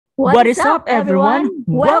What is up, everyone?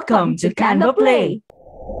 Welcome to Canvaplay!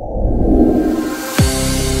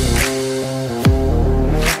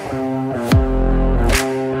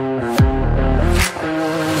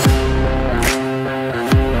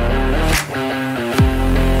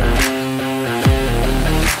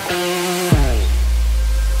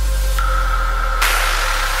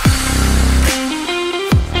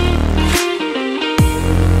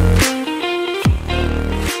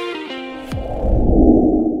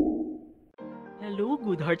 Hello,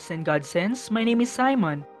 good hearts and godsends. My name is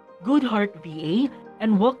Simon, Goodheart VA,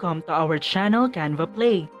 and welcome to our channel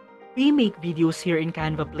Canvaplay. We make videos here in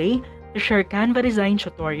Canvaplay to share Canva design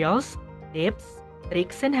tutorials, tips,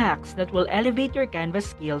 tricks, and hacks that will elevate your Canva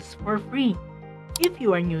skills for free. If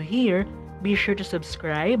you are new here, be sure to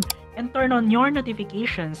subscribe and turn on your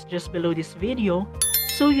notifications just below this video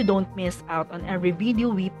so you don't miss out on every video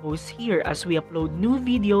we post here as we upload new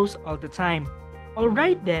videos all the time.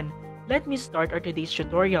 Alright then, let me start our today's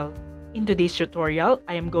tutorial. In today's tutorial,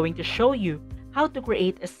 I am going to show you how to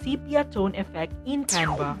create a sepia tone effect in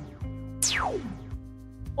Canva.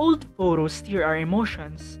 Old photos stir our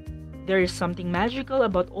emotions. There is something magical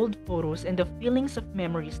about old photos and the feelings of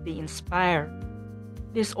memories they inspire.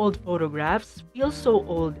 These old photographs feel so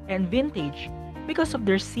old and vintage because of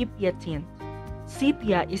their sepia tint.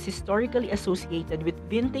 Sepia is historically associated with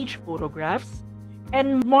vintage photographs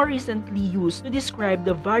and more recently used to describe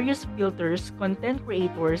the various filters content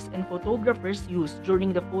creators and photographers use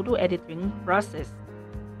during the photo editing process.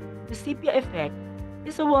 The sepia effect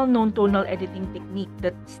is a well-known tonal editing technique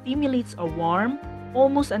that stimulates a warm,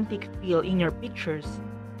 almost antique feel in your pictures.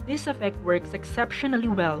 This effect works exceptionally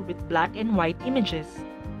well with black and white images.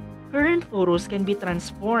 Current photos can be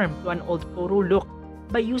transformed to an old photo look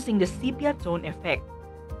by using the sepia tone effect.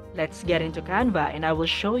 Let's get into Canva and I will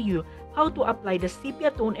show you how to apply the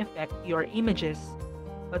sepia tone effect to your images.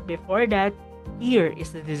 But before that, here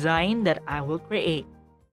is the design that I will create.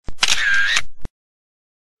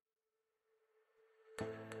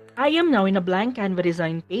 I am now in a blank Canva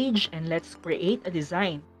design page and let's create a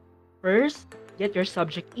design. First, get your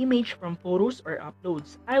subject image from photos or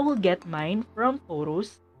uploads. I will get mine from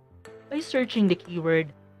photos by searching the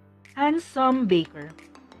keyword handsome baker.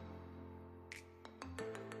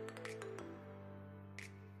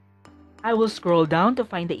 I will scroll down to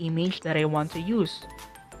find the image that I want to use.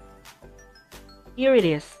 Here it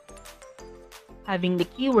is, having the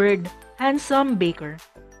keyword handsome baker.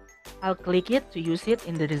 I'll click it to use it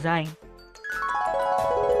in the design.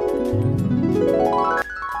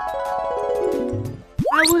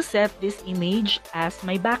 I will set this image as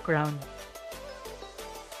my background.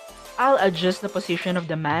 I'll adjust the position of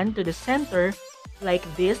the man to the center like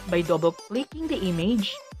this by double-clicking the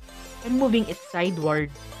image and moving it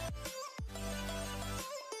sideward.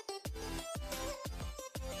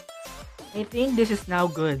 I think this is now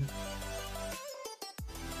good.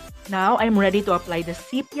 Now I'm ready to apply the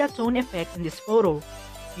sepia tone effect in this photo.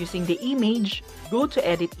 Using the image, go to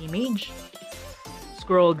Edit Image,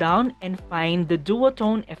 scroll down and find the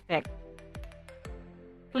duotone effect.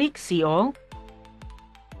 Click See All,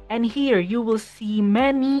 and here you will see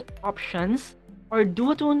many options or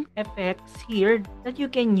duotone effects here that you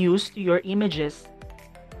can use to your images.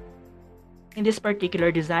 In this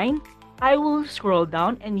particular design, I will scroll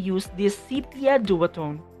down and use this sepia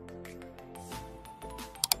duotone.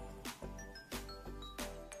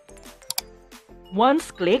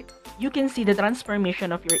 Once clicked, you can see the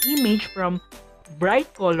transformation of your image from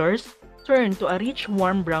bright colors turn to a rich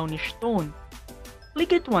warm brownish tone.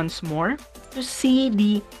 Click it once more to see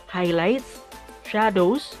the highlights,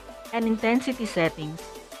 shadows, and intensity settings.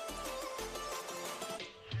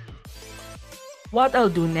 What I'll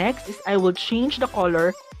do next is I will change the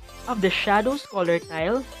color of the shadows color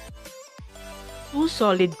tile to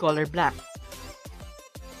solid color black.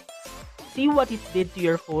 See what it did to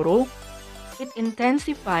your photo? It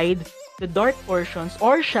intensified the dark portions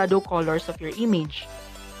or shadow colors of your image.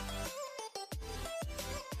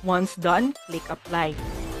 Once done, click Apply.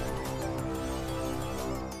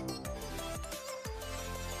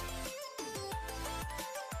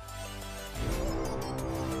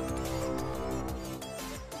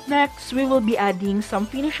 Next, we will be adding some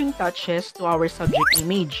finishing touches to our subject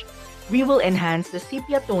image. We will enhance the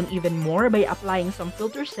sepia tone even more by applying some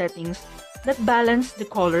filter settings that balance the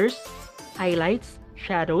colors, highlights,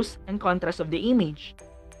 shadows, and contrast of the image.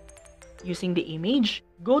 Using the image,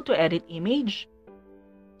 go to Edit Image,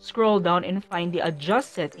 scroll down and find the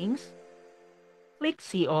Adjust settings, click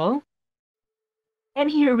See All,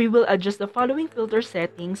 and here we will adjust the following filter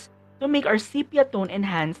settings to make our sepia tone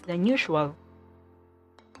enhanced than usual.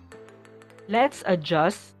 Let's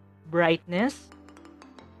adjust brightness,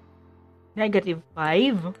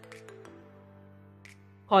 -5,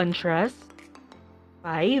 contrast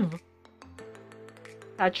 5,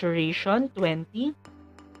 saturation 20,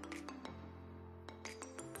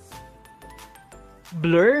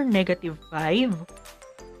 blur -5,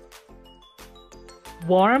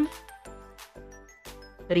 warmth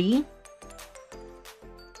 3,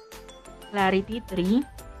 clarity 3,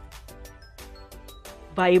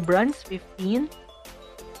 vibrance 15,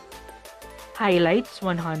 highlights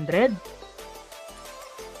 100,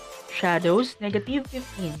 shadows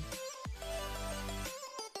 -15.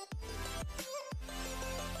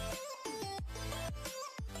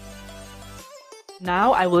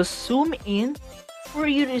 Now I will zoom in for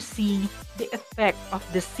you to see the effect of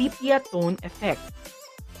the Sepia Tone Effect.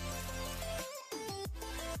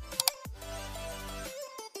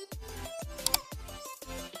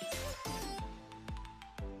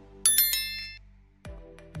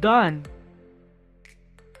 Done!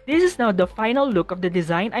 This is now the final look of the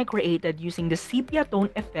design I created using the Sepia Tone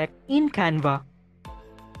Effect in Canva.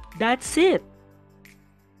 That's it!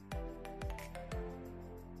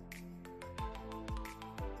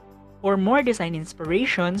 For more design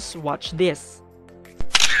inspirations, watch this.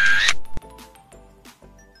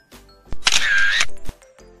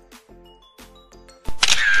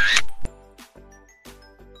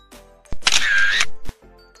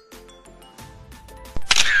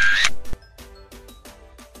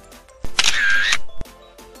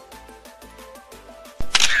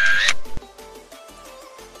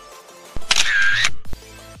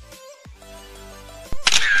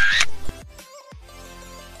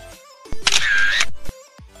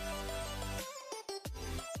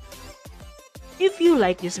 If you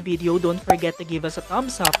like this video, don't forget to give us a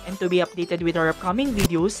thumbs up, and to be updated with our upcoming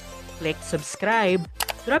videos, click subscribe.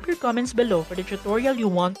 Drop your comments below for the tutorial you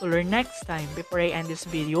want to learn next time. Before I end this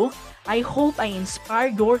video, I hope I inspire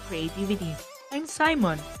your creativity. I'm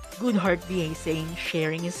Simon, Good Heart VA, saying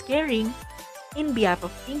sharing is caring. In behalf of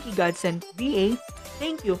Pinky Godsend VA,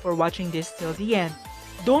 thank you for watching this till the end.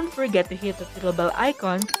 Don't forget to hit the little bell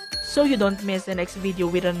icon so you don't miss the next video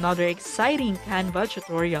with another exciting Canva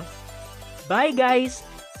tutorial. Bye guys!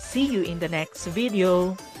 See you in the next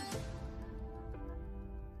video!